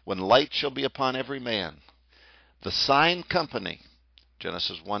 when light shall be upon every man. The sign company,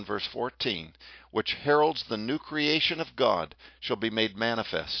 Genesis 1 verse 14, which heralds the new creation of God, shall be made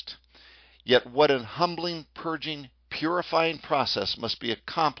manifest. Yet what an humbling, purging, purifying process must be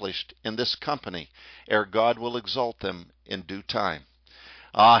accomplished in this company ere God will exalt them in due time.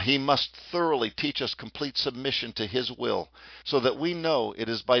 He must thoroughly teach us complete submission to His will, so that we know it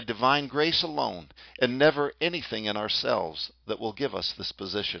is by divine grace alone, and never anything in ourselves, that will give us this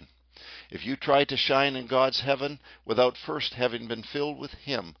position. If you try to shine in God's heaven without first having been filled with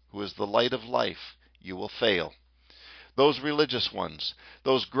Him who is the light of life, you will fail. Those religious ones,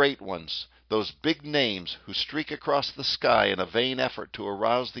 those great ones, those big names who streak across the sky in a vain effort to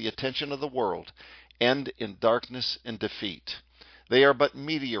arouse the attention of the world, end in darkness and defeat. They are but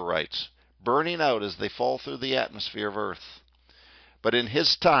meteorites, burning out as they fall through the atmosphere of earth. But in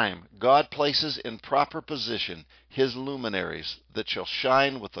His time, God places in proper position His luminaries that shall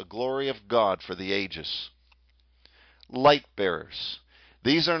shine with the glory of God for the ages. Light bearers.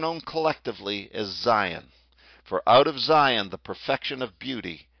 These are known collectively as Zion. For out of Zion the perfection of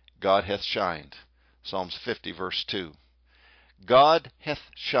beauty God hath shined. Psalms 50 verse 2. God hath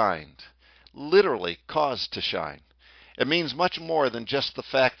shined. Literally caused to shine. It means much more than just the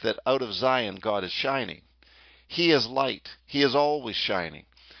fact that out of Zion God is shining. He is light. He is always shining.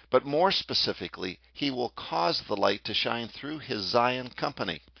 But more specifically, He will cause the light to shine through His Zion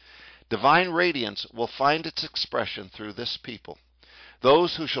company. Divine radiance will find its expression through this people.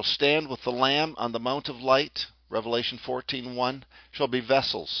 Those who shall stand with the Lamb on the Mount of Light, Revelation 14:1, shall be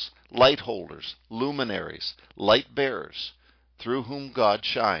vessels, light holders, luminaries, light bearers, through whom God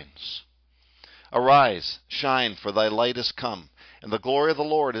shines. Arise, shine, for thy light is come, and the glory of the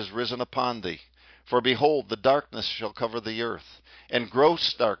Lord is risen upon thee. For behold, the darkness shall cover the earth, and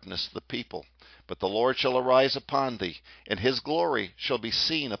gross darkness the people. But the Lord shall arise upon thee, and His glory shall be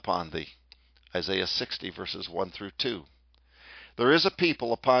seen upon thee. Isaiah 60, verses 1 through 2. There is a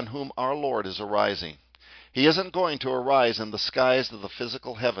people upon whom our Lord is arising. He isn't going to arise in the skies of the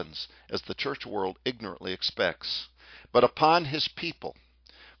physical heavens, as the church world ignorantly expects, but upon His people.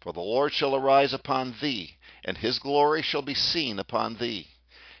 For the Lord shall arise upon thee, and His glory shall be seen upon thee.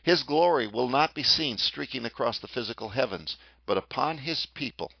 His glory will not be seen streaking across the physical heavens, but upon His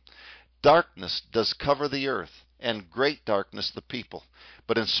people. Darkness does cover the earth, and great darkness the people.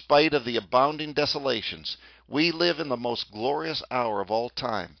 But in spite of the abounding desolations, we live in the most glorious hour of all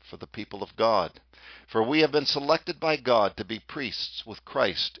time for the people of God. For we have been selected by God to be priests with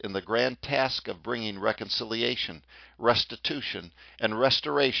Christ in the grand task of bringing reconciliation, restitution, and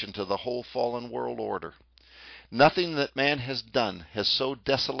restoration to the whole fallen world order. Nothing that man has done has so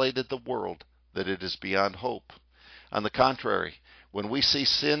desolated the world that it is beyond hope. On the contrary, when we see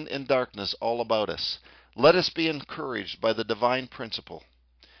sin and darkness all about us, let us be encouraged by the divine principle.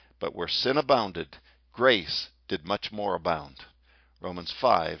 But where sin abounded, grace did much more abound. Romans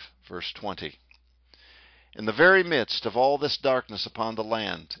 5, verse 20. In the very midst of all this darkness upon the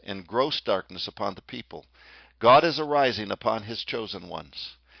land, and gross darkness upon the people, God is arising upon His chosen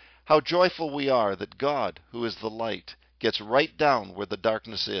ones. How joyful we are that God, who is the light, gets right down where the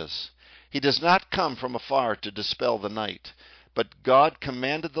darkness is. He does not come from afar to dispel the night, but God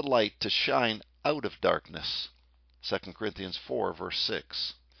commanded the light to shine out of darkness. 2 Corinthians 4, verse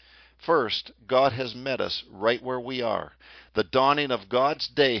 6. First, God has met us right where we are. The dawning of God's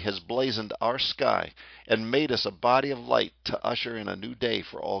day has blazoned our sky and made us a body of light to usher in a new day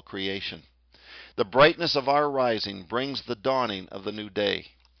for all creation. The brightness of our rising brings the dawning of the new day.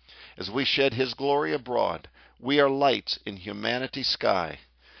 As we shed His glory abroad, we are lights in humanity's sky.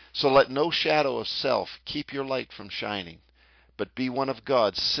 So let no shadow of self keep your light from shining, but be one of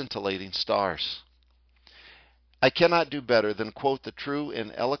God's scintillating stars. I cannot do better than quote the true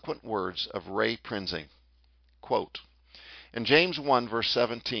and eloquent words of Ray Prinzing. Quote, in James 1, verse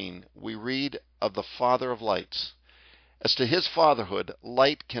 17, we read of the Father of lights. As to His fatherhood,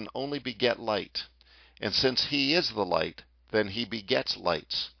 light can only beget light. And since He is the light, then He begets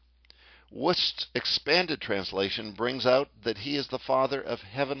lights. Wust's expanded translation brings out that He is the Father of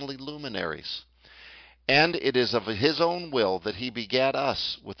heavenly luminaries. And it is of His own will that He begat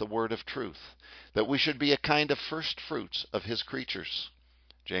us with the word of truth, that we should be a kind of first fruits of His creatures.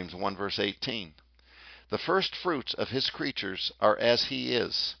 James 1, verse 18. The first fruits of His creatures are as He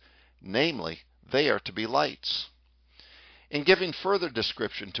is, namely, they are to be lights. In giving further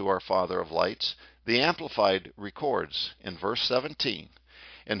description to our Father of lights, the Amplified records in verse 17,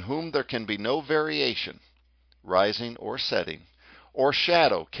 in whom there can be no variation, rising or setting, or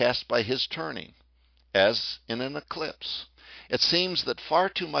shadow cast by His turning, as in an eclipse. It seems that far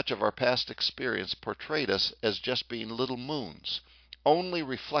too much of our past experience portrayed us as just being little moons, only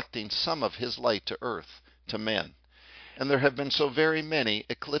reflecting some of His light to earth, to men. And there have been so very many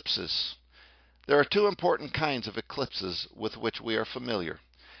eclipses. There are two important kinds of eclipses with which we are familiar.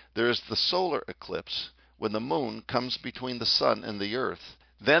 There is the solar eclipse, when the moon comes between the sun and the earth.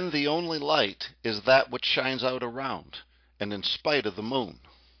 Then the only light is that which shines out around, and in spite of the moon.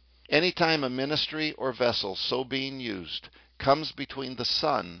 Any time a ministry or vessel so being used comes between the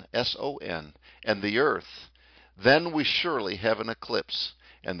sun, S-O-N, and the earth, then we surely have an eclipse,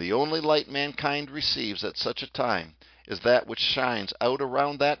 and the only light mankind receives at such a time is that which shines out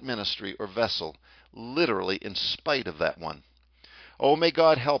around that ministry or vessel, literally in spite of that one. Oh, may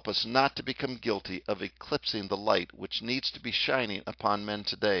God help us not to become guilty of eclipsing the light which needs to be shining upon men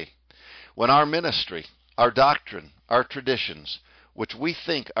today. When our ministry, our doctrine, our traditions, which we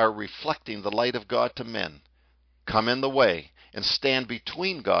think are reflecting the light of God to men, come in the way and stand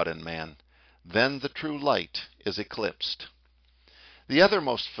between God and man, then the true light is eclipsed. The other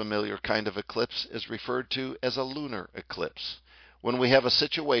most familiar kind of eclipse is referred to as a lunar eclipse, when we have a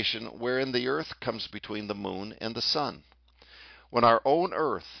situation wherein the earth comes between the moon and the sun. When our own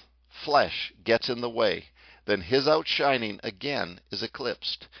earth, flesh, gets in the way, then His outshining again is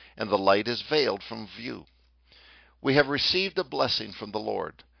eclipsed, and the light is veiled from view. We have received a blessing from the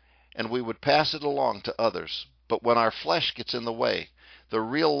Lord, and we would pass it along to others, but when our flesh gets in the way, the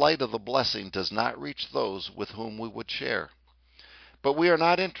real light of the blessing does not reach those with whom we would share. But we are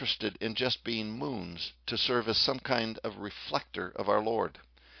not interested in just being moons to serve as some kind of reflector of our Lord.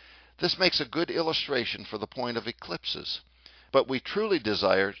 This makes a good illustration for the point of eclipses. But we truly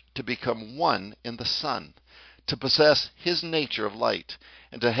desire to become one in the sun, to possess His nature of light,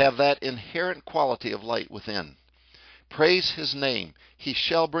 and to have that inherent quality of light within. Praise His name. He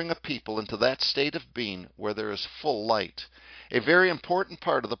shall bring a people into that state of being where there is full light. A very important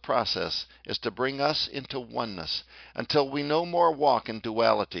part of the process is to bring us into oneness, until we no more walk in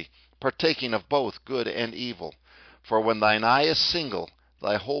duality, partaking of both good and evil. For when thine eye is single,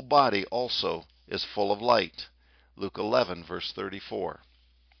 thy whole body also is full of light. Luke 11, verse 34.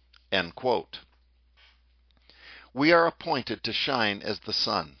 End quote. We are appointed to shine as the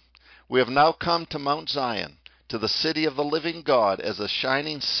sun. We have now come to Mount Zion, to the city of the living God, as a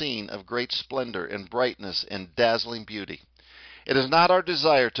shining scene of great splendor and brightness and dazzling beauty. It is not our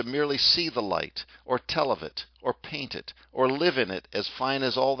desire to merely see the light, or tell of it, or paint it, or live in it, as fine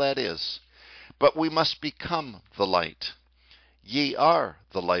as all that is. But we must become the light. Ye are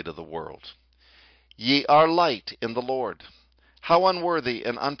the light of the world. Ye are light in the Lord. How unworthy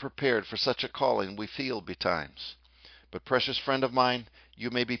and unprepared for such a calling we feel betimes. But, precious friend of mine, you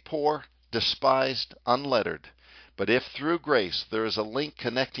may be poor, despised, unlettered, but if through grace there is a link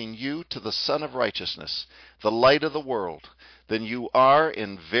connecting you to the Son of Righteousness, the light of the world, then you are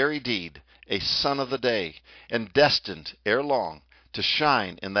in very deed a son of the day, and destined ere long to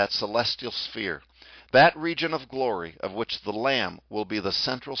shine in that celestial sphere, that region of glory of which the Lamb will be the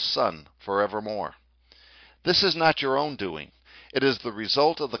central sun forevermore. This is not your own doing. It is the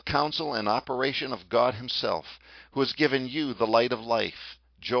result of the counsel and operation of God Himself, who has given you the light of life,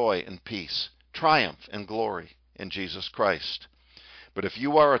 joy and peace, triumph and glory in Jesus Christ. But if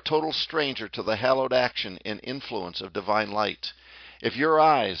you are a total stranger to the hallowed action and influence of divine light, if your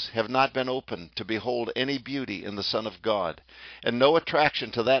eyes have not been opened to behold any beauty in the Son of God, and no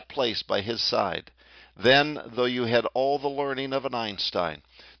attraction to that place by His side, then, though you had all the learning of an Einstein,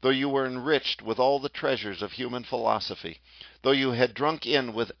 though you were enriched with all the treasures of human philosophy, though you had drunk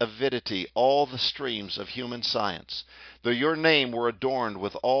in with avidity all the streams of human science, though your name were adorned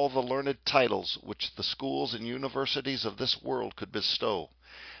with all the learned titles which the schools and universities of this world could bestow,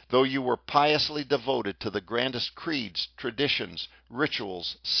 though you were piously devoted to the grandest creeds, traditions,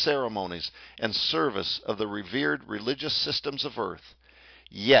 rituals, ceremonies, and service of the revered religious systems of earth,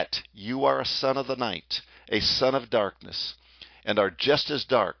 yet you are a son of the night, a son of darkness, and are just as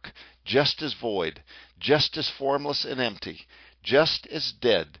dark, just as void, just as formless and empty, just as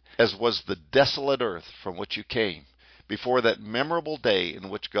dead as was the desolate earth from which you came, before that memorable day in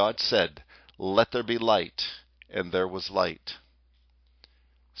which God said, "Let there be light," and there was light.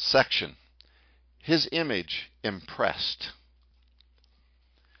 Section: His image impressed.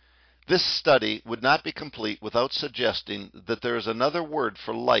 This study would not be complete without suggesting that there is another word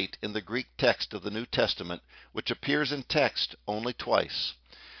for light in the Greek text of the New Testament, which appears in text only twice.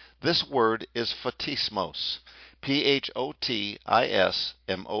 This word is photismos, Photismos,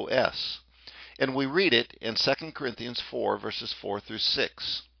 and we read it in 2 Corinthians 4, verses 4 through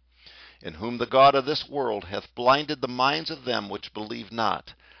 6. In whom the God of this world hath blinded the minds of them which believe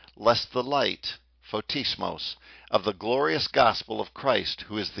not, lest the light, photismos, of the glorious gospel of Christ,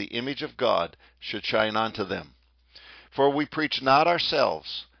 who is the image of God, should shine unto them. For we preach not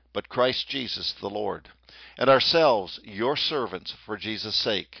ourselves, but Christ Jesus the Lord, and ourselves your servants for Jesus'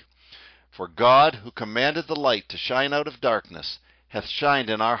 sake. For God, who commanded the light to shine out of darkness, hath shined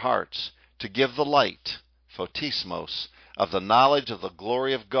in our hearts, to give the light, photismos, of the knowledge of the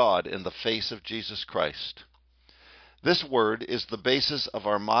glory of God in the face of Jesus Christ. This word is the basis of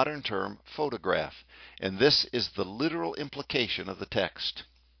our modern term photograph, and this is the literal implication of the text.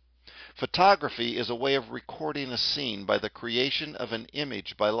 Photography is a way of recording a scene by the creation of an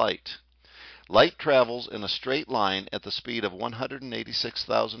image by light. Light travels in a straight line at the speed of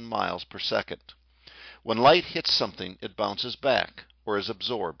 186,000 miles per second. When light hits something, it bounces back, or is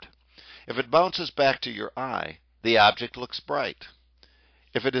absorbed. If it bounces back to your eye, the object looks bright.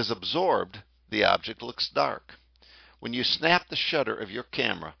 If it is absorbed, the object looks dark. When you snap the shutter of your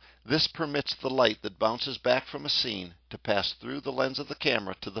camera, this permits the light that bounces back from a scene to pass through the lens of the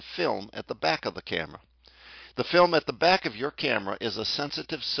camera to the film at the back of the camera. The film at the back of your camera is a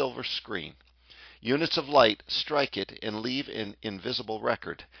sensitive silver screen. Units of light strike it and leave an invisible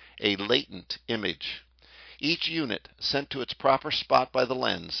record, a latent image. Each unit, sent to its proper spot by the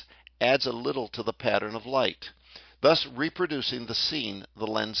lens, adds a little to the pattern of light, thus reproducing the scene the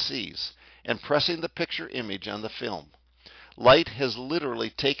lens sees, and pressing the picture image on the film. Light has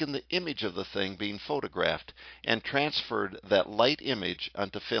literally taken the image of the thing being photographed and transferred that light image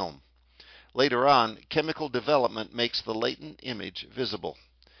onto film. Later on, chemical development makes the latent image visible.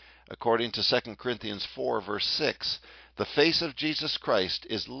 According to 2 Corinthians 4, verse 6, the face of Jesus Christ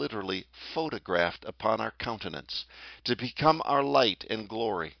is literally photographed upon our countenance to become our light and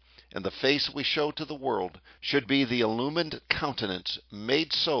glory, and the face we show to the world should be the illumined countenance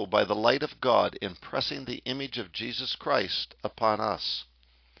made so by the light of God impressing the image of Jesus Christ upon us.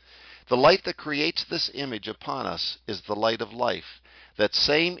 The light that creates this image upon us is the light of life, that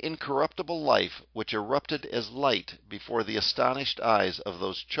same incorruptible life which erupted as light before the astonished eyes of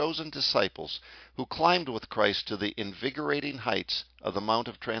those chosen disciples who climbed with Christ to the invigorating heights of the Mount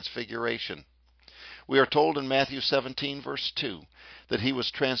of Transfiguration. We are told in Matthew 17, verse 2, that he was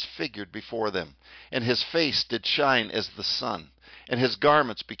transfigured before them, and his face did shine as the sun, and his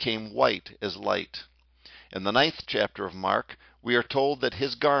garments became white as light. In the 9th chapter of Mark, we are told that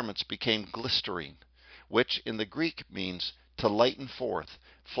his garments became glistering, which in the Greek means to lighten forth,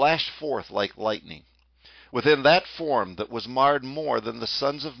 flash forth like lightning. Within that form that was marred more than the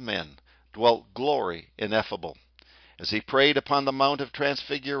sons of men dwelt glory ineffable. As he prayed upon the Mount of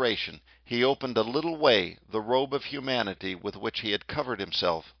Transfiguration, he opened a little way the robe of humanity with which he had covered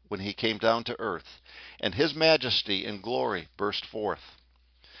himself when he came down to earth, and his majesty and glory burst forth.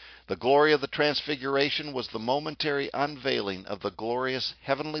 The glory of the Transfiguration was the momentary unveiling of the glorious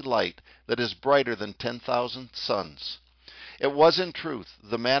heavenly light that is brighter than 10,000 suns. It was in truth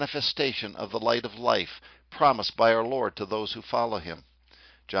the manifestation of the light of life promised by our Lord to those who follow him.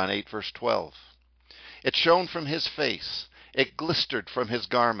 John 8, verse 12. It shone from his face. It glistered from his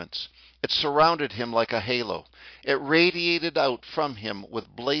garments. It surrounded him like a halo. It radiated out from him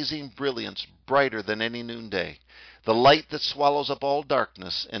with blazing brilliance brighter than any noonday, the light that swallows up all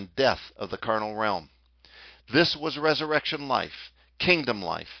darkness and death of the carnal realm. This was resurrection life, kingdom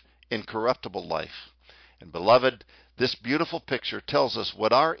life, incorruptible life. And beloved, this beautiful picture tells us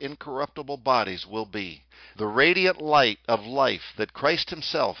what our incorruptible bodies will be, the radiant light of life that Christ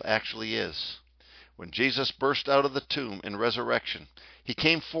himself actually is. When Jesus burst out of the tomb in resurrection, he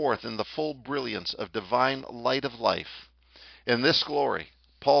came forth in the full brilliance of divine light of life. In this glory,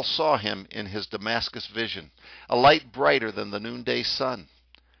 Paul saw him in his Damascus vision, a light brighter than the noonday sun.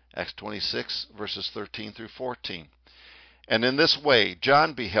 Acts 26, verses 13 through 14. And in this way,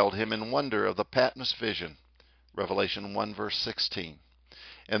 John beheld him in wonder of the Patmos vision. Revelation 1, verse 16.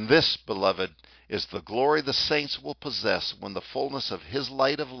 And this, beloved, is the glory the saints will possess when the fullness of his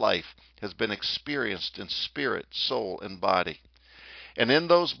light of life has been experienced in spirit, soul, and body. And in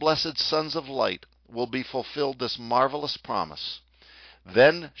those blessed sons of light will be fulfilled this marvelous promise.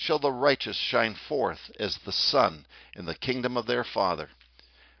 Then shall the righteous shine forth as the sun in the kingdom of their Father.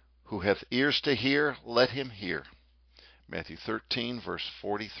 Who hath ears to hear, let him hear. Matthew 13, verse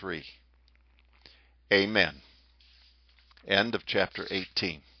 43. Amen. End of chapter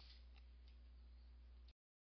 18.